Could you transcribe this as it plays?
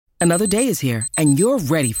Another day is here, and you're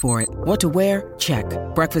ready for it. What to wear? Check.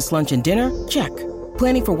 Breakfast, lunch, and dinner? Check.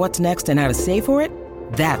 Planning for what's next and how to save for it?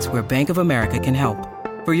 That's where Bank of America can help.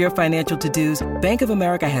 For your financial to-dos, Bank of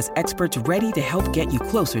America has experts ready to help get you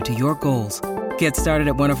closer to your goals. Get started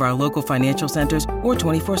at one of our local financial centers or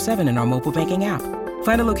 24/7 in our mobile banking app.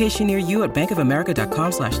 Find a location near you at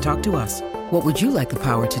bankofamerica.com/talktous. What would you like the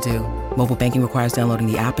power to do? Mobile banking requires downloading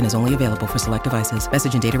the app and is only available for select devices.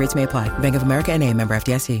 Message and data rates may apply. Bank of America N.A., member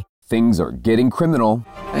FDIC. Things are getting criminal.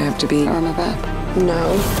 I have to be Irma Vep.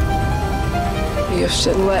 No. You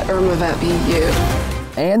should let Irma Vep be you.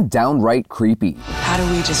 And downright creepy. How do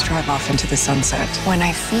we just drive off into the sunset when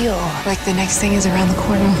I feel like the next thing is around the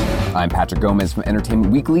corner? I'm Patrick Gomez from Entertainment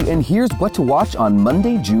Weekly, and here's what to watch on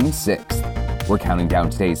Monday, June 6th. We're counting down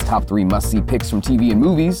today's top 3 must-see picks from TV and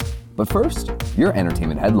movies. But first, your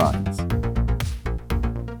entertainment headlines.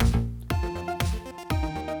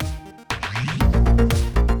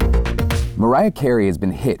 Mariah Carey has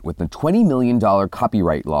been hit with a $20 million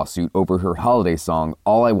copyright lawsuit over her holiday song,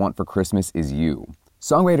 All I Want for Christmas Is You.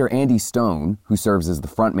 Songwriter Andy Stone, who serves as the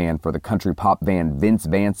frontman for the country pop band Vince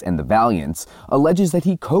Vance and the Valiants, alleges that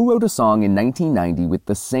he co-wrote a song in 1990 with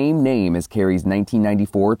the same name as Carey's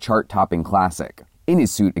 1994 chart-topping classic. In his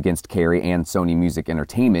suit against Carey and Sony Music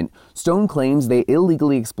Entertainment, Stone claims they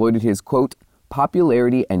illegally exploited his, quote,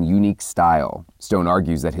 popularity and unique style. Stone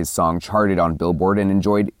argues that his song charted on Billboard and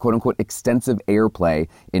enjoyed, quote-unquote, extensive airplay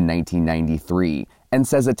in 1993, and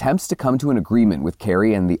says attempts to come to an agreement with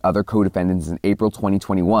Carey and the other co-defendants in April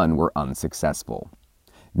 2021 were unsuccessful.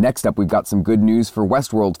 Next up, we've got some good news for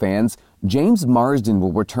Westworld fans. James Marsden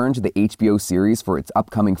will return to the HBO series for its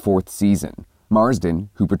upcoming 4th season. Marsden,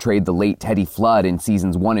 who portrayed the late Teddy Flood in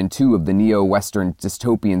seasons 1 and 2 of the neo-Western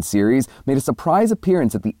dystopian series, made a surprise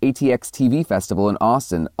appearance at the ATX TV Festival in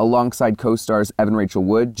Austin alongside co-stars Evan Rachel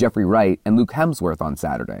Wood, Jeffrey Wright, and Luke Hemsworth on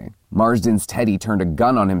Saturday. Marsden's Teddy turned a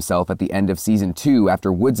gun on himself at the end of season 2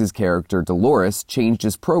 after Woods' character Dolores changed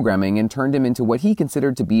his programming and turned him into what he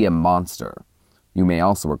considered to be a monster. You may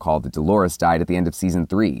also recall that Dolores died at the end of season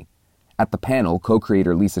 3. At the panel,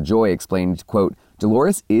 co-creator Lisa Joy explained, quote,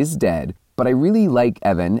 Dolores is dead, but I really like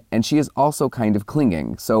Evan, and she is also kind of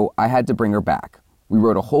clinging, so I had to bring her back. We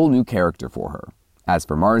wrote a whole new character for her. As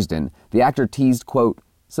for Marsden, the actor teased, quote,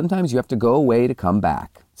 sometimes you have to go away to come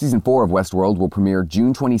back. Season 4 of Westworld will premiere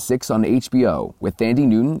June 26 on HBO, with Thandie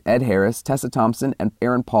Newton, Ed Harris, Tessa Thompson, and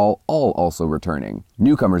Aaron Paul all also returning.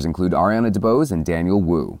 Newcomers include Ariana DeBose and Daniel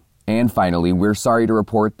Wu. And finally, we're sorry to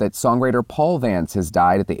report that songwriter Paul Vance has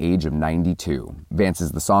died at the age of 92. Vance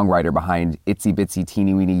is the songwriter behind Itsy Bitsy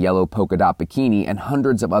Teeny Weeny Yellow Polka Dot Bikini and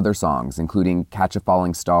hundreds of other songs, including Catch a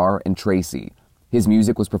Falling Star and Tracy. His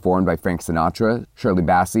music was performed by Frank Sinatra, Shirley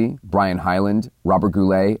Bassey, Brian Hyland, Robert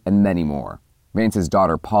Goulet, and many more. Vance's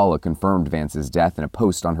daughter Paula confirmed Vance's death in a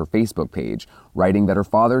post on her Facebook page, writing that her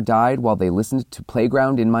father died while they listened to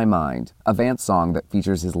Playground in My Mind, a Vance song that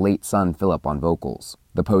features his late son Philip on vocals.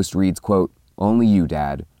 The post reads, quote, only you,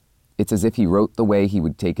 Dad. It's as if he wrote the way he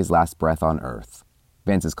would take his last breath on Earth.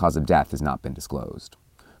 Vance's cause of death has not been disclosed.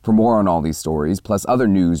 For more on all these stories, plus other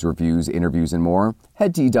news, reviews, interviews, and more,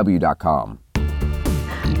 head to EW.com.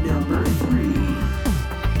 Number 3.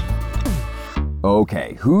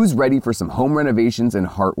 Okay, who's ready for some home renovations and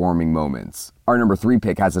heartwarming moments? Our number 3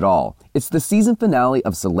 pick has it all. It's the season finale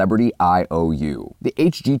of Celebrity IOU. The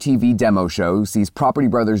HGTV demo show sees Property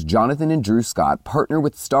Brothers Jonathan and Drew Scott partner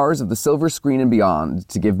with stars of the silver screen and beyond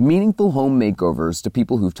to give meaningful home makeovers to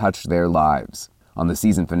people who've touched their lives. On the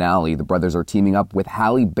season finale, the brothers are teaming up with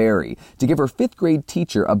Halle Berry to give her 5th grade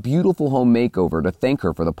teacher a beautiful home makeover to thank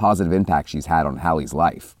her for the positive impact she's had on Halle's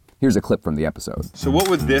life. Here's a clip from the episode. So what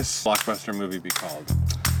would this blockbuster movie be called?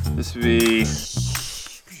 This would be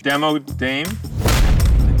Demo Dame?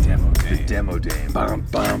 The Demo Dame. Bum,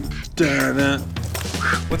 bum, da-da.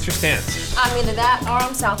 What's your stance? I'm either that or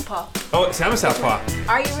I'm southpaw. Oh, see, I'm a southpaw.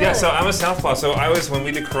 Are you really? Yeah, so I'm a southpaw. So when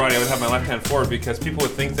we did karate, I would have my left hand forward because people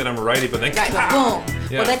would think that I'm a righty, but then right, boom.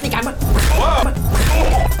 Yeah. Well, they think I'm a...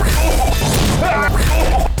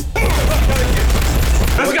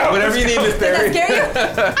 Let's go. Whatever you need, Miss Berry. Did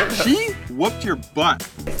that scare you? She whooped your butt.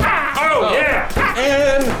 Oh, yeah.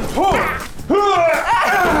 And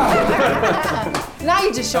Now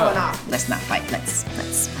you're just showing off. Let's not fight. Let's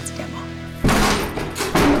demo.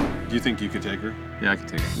 Do you think you could take her? yeah, I can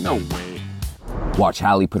take it. No way. Watch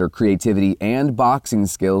Halle put her creativity and boxing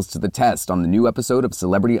skills to the test on the new episode of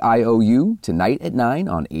Celebrity IOU tonight at 9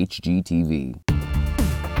 on HGTV.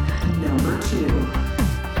 Number 2.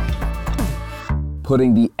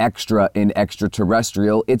 Putting the extra in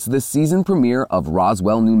extraterrestrial, it's the season premiere of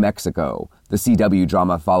Roswell, New Mexico. The CW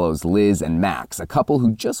drama follows Liz and Max, a couple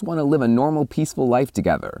who just want to live a normal, peaceful life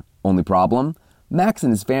together. Only problem? Max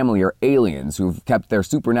and his family are aliens who've kept their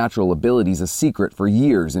supernatural abilities a secret for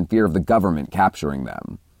years in fear of the government capturing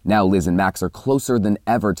them. Now Liz and Max are closer than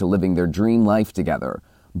ever to living their dream life together,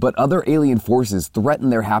 but other alien forces threaten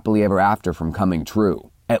their happily ever after from coming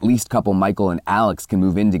true. At least couple Michael and Alex can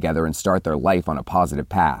move in together and start their life on a positive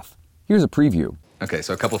path. Here's a preview. Okay,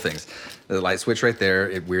 so a couple things. The light switch right there,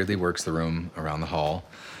 it weirdly works the room around the hall.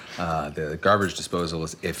 The garbage disposal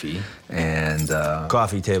is iffy, and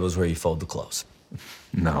Coffee table's where you fold the clothes.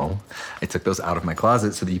 No, I took those out of my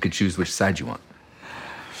closet so that you could choose which side you want.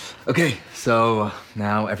 Okay, so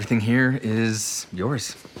now everything here is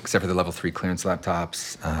yours, except for the level 3 clearance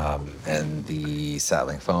laptops, and the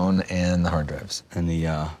Satlink phone and the hard drives. And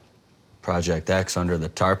the Project X under the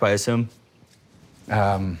tarp, I assume?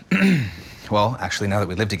 Well, actually, now that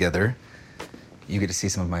we live together, you get to see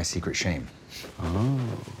some of my secret shame. Oh.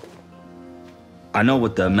 I know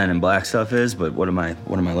what the Men in Black stuff is, but what am I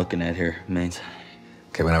looking at here, Mains?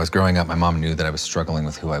 Okay, when I was growing up, my mom knew that I was struggling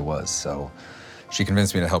with who I was, so she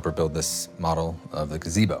convinced me to help her build this model of the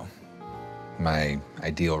gazebo, my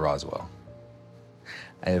ideal Roswell.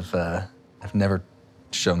 I've never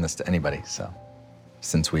shown this to anybody, so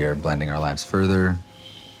since we are blending our lives further,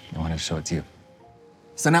 I wanted to show it to you.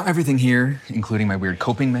 So now everything here, including my weird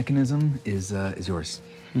coping mechanism, is yours.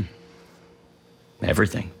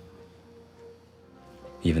 Everything.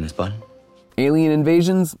 Even this button? Alien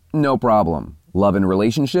invasions? No problem. Love and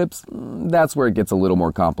relationships? That's where it gets a little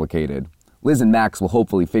more complicated. Liz and Max will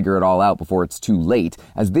hopefully figure it all out before it's too late,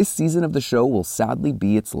 as this season of the show will sadly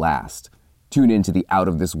be its last. Tune in to the Out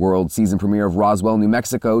of This World season premiere of Roswell, New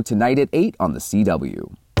Mexico tonight at 8 on the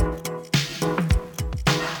CW.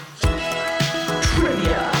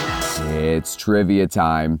 Trivia. It's trivia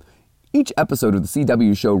time. Each episode of the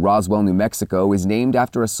CW show Roswell, New Mexico is named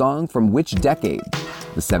after a song from which decade?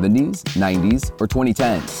 The 70s, 90s, or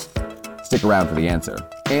 2010s? Stick around for the answer.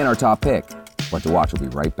 And our top pick. What to Watch will be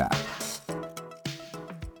right back.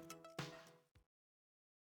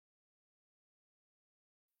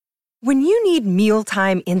 When you need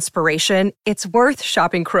mealtime inspiration, it's worth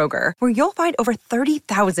shopping Kroger, where you'll find over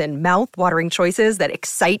 30,000 mouth-watering choices that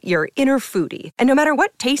excite your inner foodie. And no matter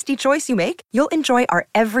what tasty choice you make, you'll enjoy our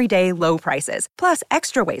everyday low prices, plus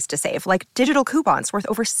extra ways to save, like digital coupons worth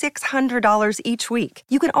over $600 each week.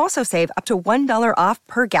 You can also save up to $1 off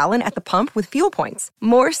per gallon at the pump with fuel points.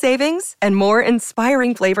 More savings and more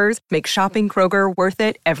inspiring flavors make shopping Kroger worth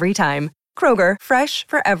it every time. Kroger, fresh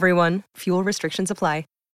for everyone. Fuel restrictions apply.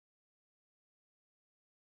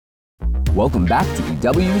 Welcome back to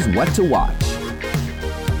EW's What to Watch.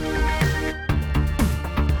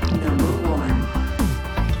 Number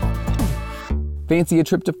 1. Fancy a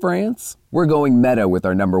trip to France? We're going meta with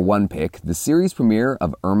our number 1 pick, the series premiere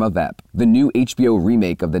of Irma Vep. The new HBO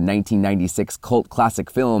remake of the 1996 cult classic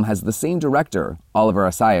film has the same director, Oliver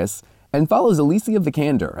Assayas, and follows Alicia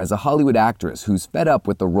Vikander as a Hollywood actress who's fed up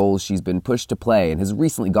with the roles she's been pushed to play and has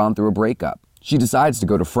recently gone through a breakup. She decides to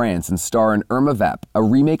go to France and star in Irma Vep, a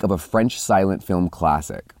remake of a French silent film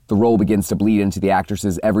classic. The role begins to bleed into the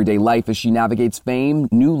actress's everyday life as she navigates fame,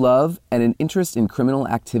 new love, and an interest in criminal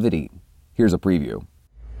activity. Here's a preview.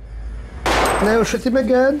 Now shoot him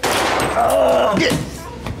again. Oh.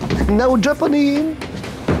 Now jump on him.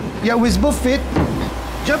 Yeah, with both feet.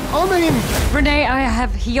 Jump on him. Renee, I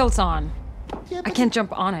have heels on. Yeah, I can't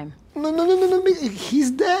jump on him. No.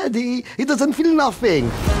 He's dead. He doesn't feel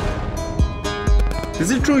nothing. Is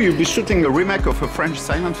it true you'll be shooting a remake of a French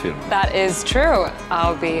silent film? That is true.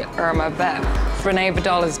 I'll be Irma Vep. Renee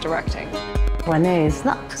Vidal is directing. Renee is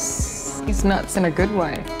nuts. He's nuts in a good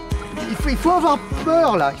way. Il faut avoir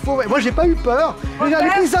peur, là. Moi, j'ai pas eu peur.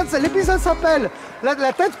 L'épisode s'appelle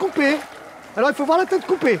la tête coupée. Alors, il faut voir la tête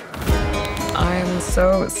coupée. I'm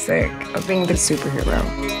so sick of being the superhero.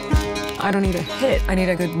 I don't need a hit. I need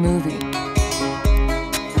a good movie.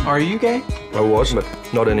 Are you gay? I was, but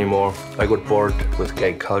not anymore. I got bored with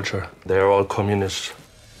gay culture. They are all communists.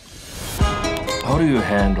 How do you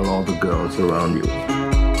handle all the girls around you?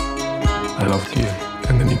 I loved you,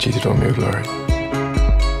 and then you cheated on me with Laurie.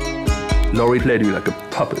 Laurie played you like a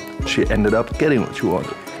puppet. She ended up getting what she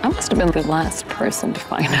wanted. I must have been the last person to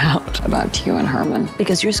find out about you and Herman.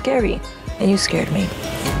 Because you're scary, and you scared me.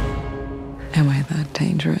 Am I that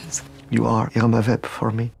dangerous? You are Irma Vep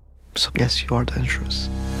for me. So yes, you are dangerous.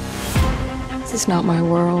 This is not my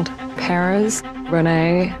world. Paris,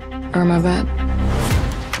 Renee, Irma Vep.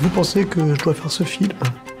 Vous pensez que je dois faire ce film?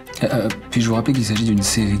 Puis-je vous rappeler qu'il s'agit d'une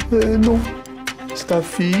série? Non. C'est un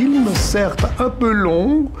film, certes un peu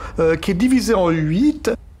long, qui est divisé en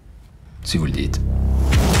 8. Si vous le dites.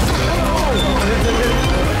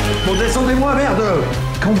 Bon, descendez-moi, merde!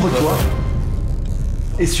 Cambre-toi.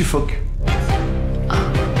 et suffoque.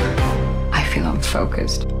 I feel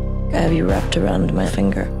unfocused I have you wrapped around my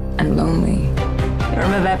finger. and lonely.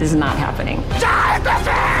 Irma Vep is not happening.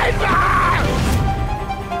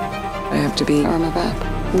 I have to be Irma Vep.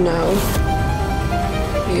 No.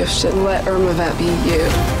 You should let Irma Vep be you.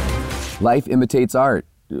 Life imitates art.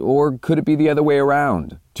 Or could it be the other way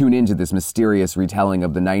around? Tune into this mysterious retelling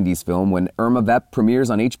of the 90s film when Irma Vep premieres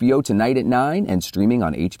on HBO tonight at 9 and streaming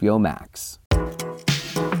on HBO Max.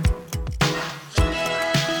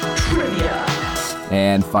 Trivia.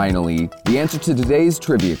 And finally, the answer to today's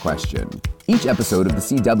trivia question. Each episode of the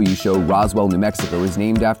CW show Roswell, New Mexico is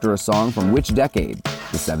named after a song from which decade?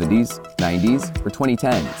 The 70s, 90s, or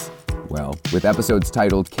 2010s? Well, with episodes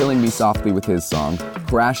titled Killing Me Softly with His Song,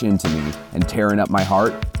 Crash Into Me, and Tearing Up My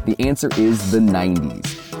Heart, the answer is the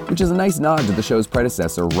 90s, which is a nice nod to the show's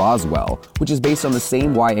predecessor, Roswell, which is based on the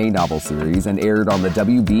same YA novel series and aired on the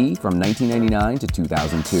WB from 1999 to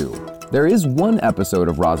 2002. There is one episode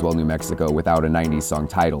of Roswell, New Mexico without a 90s song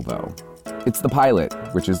title, though. It's the pilot,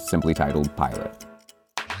 which is simply titled Pilot.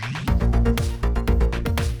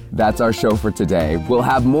 That's our show for today. We'll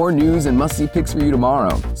have more news and must-see picks for you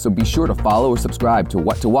tomorrow, so be sure to follow or subscribe to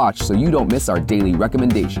What to Watch so you don't miss our daily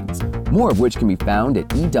recommendations, more of which can be found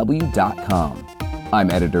at EW.com. I'm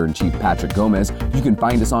Editor-in-Chief Patrick Gomez. You can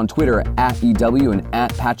find us on Twitter at EW and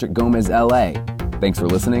at Patrick Gomez LA. Thanks for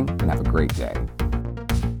listening and have a great day.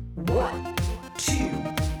 What to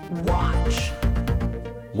watch?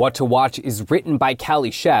 What to Watch is written by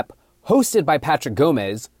Callie Shep, hosted by Patrick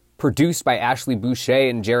Gomez, produced by Ashley Boucher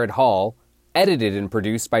and Jared Hall, edited and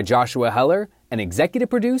produced by Joshua Heller, and executive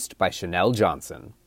produced by Chanel Johnson.